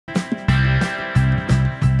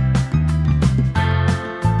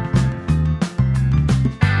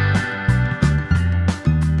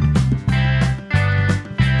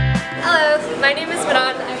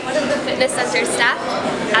Supervisor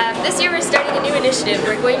staff. This year we're starting a new initiative.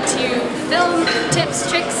 We're going to film tips,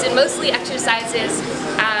 tricks, and mostly exercises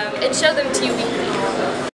and show them to you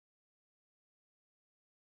weekly.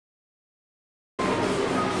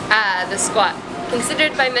 The squat.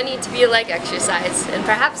 Considered by many to be a leg exercise, and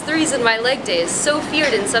perhaps the reason why leg day is so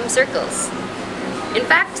feared in some circles. In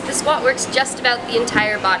fact, the squat works just about the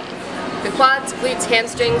entire body. The quads, glutes,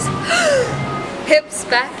 hamstrings, hips,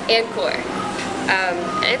 back, and core.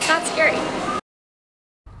 It's not scary.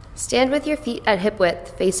 Stand with your feet at hip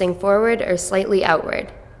width, facing forward or slightly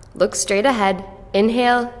outward. Look straight ahead,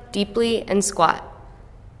 inhale deeply, and squat.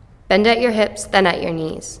 Bend at your hips, then at your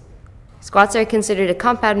knees. Squats are considered a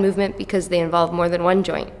compound movement because they involve more than one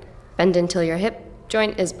joint. Bend until your hip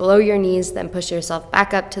joint is below your knees, then push yourself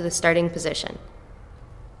back up to the starting position.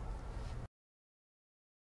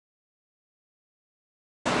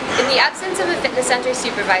 In the absence of a fitness center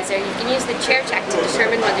supervisor, you can use the chair check to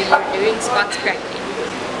determine whether you are doing squats correctly.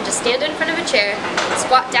 Just stand in front of a chair,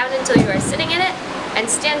 squat down until you are sitting in it, and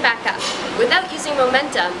stand back up, without using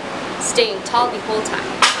momentum, staying tall the whole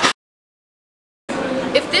time.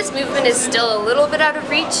 If this movement is still a little bit out of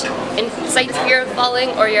reach, incites fear of falling,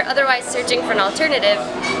 or you're otherwise searching for an alternative,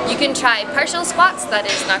 you can try partial squats, that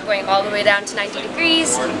is not going all the way down to 90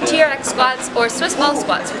 degrees, TRX squats, or Swiss ball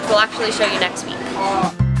squats, which we'll actually show you next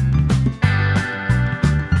week.